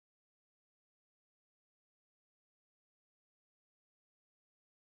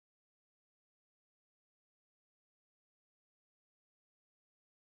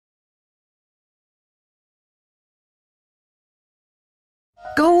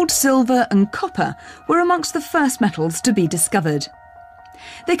Gold, silver and copper were amongst the first metals to be discovered.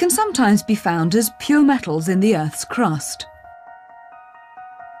 They can sometimes be found as pure metals in the Earth's crust.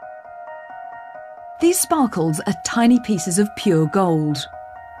 These sparkles are tiny pieces of pure gold.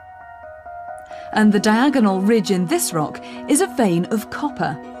 And the diagonal ridge in this rock is a vein of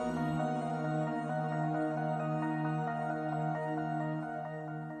copper.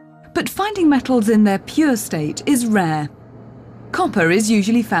 But finding metals in their pure state is rare. Copper is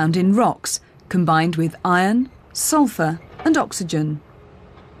usually found in rocks, combined with iron, sulfur and oxygen.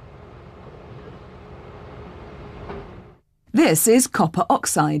 This is copper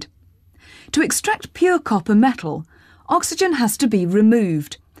oxide. To extract pure copper metal, oxygen has to be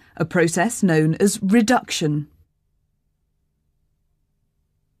removed, a process known as reduction.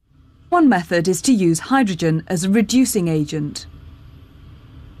 One method is to use hydrogen as a reducing agent.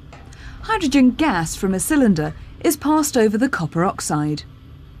 Hydrogen gas from a cylinder is passed over the copper oxide.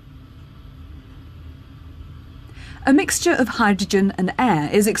 A mixture of hydrogen and air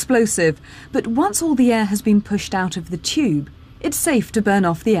is explosive, but once all the air has been pushed out of the tube, it's safe to burn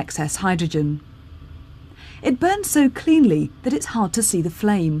off the excess hydrogen. It burns so cleanly that it's hard to see the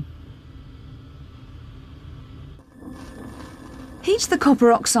flame. Heat the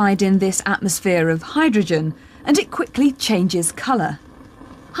copper oxide in this atmosphere of hydrogen and it quickly changes colour.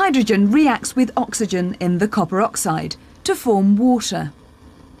 Hydrogen reacts with oxygen in the copper oxide to form water.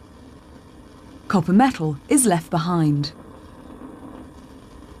 Copper metal is left behind.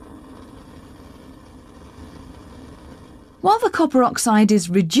 While the copper oxide is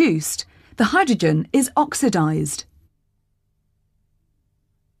reduced, the hydrogen is oxidised.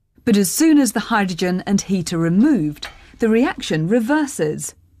 But as soon as the hydrogen and heat are removed, the reaction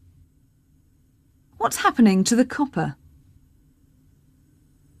reverses. What's happening to the copper?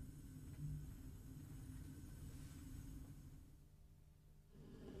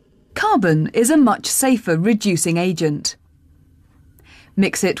 Carbon is a much safer reducing agent.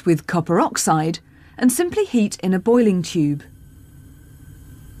 Mix it with copper oxide and simply heat in a boiling tube.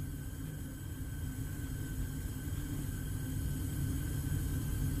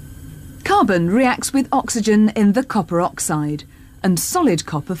 Carbon reacts with oxygen in the copper oxide and solid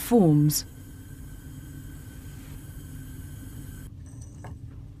copper forms.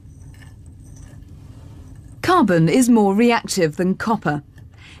 Carbon is more reactive than copper.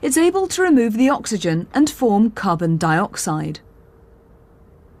 It's able to remove the oxygen and form carbon dioxide.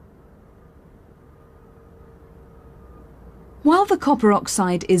 While the copper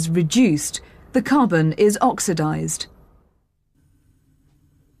oxide is reduced, the carbon is oxidised.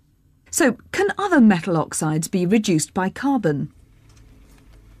 So, can other metal oxides be reduced by carbon?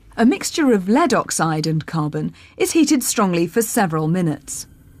 A mixture of lead oxide and carbon is heated strongly for several minutes.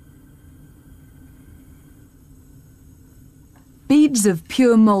 Beads of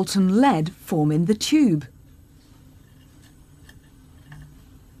pure molten lead form in the tube.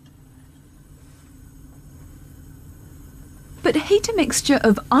 But heat a mixture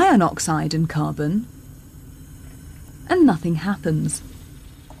of iron oxide and carbon, and nothing happens.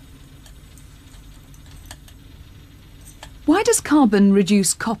 Why does carbon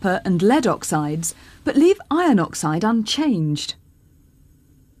reduce copper and lead oxides, but leave iron oxide unchanged?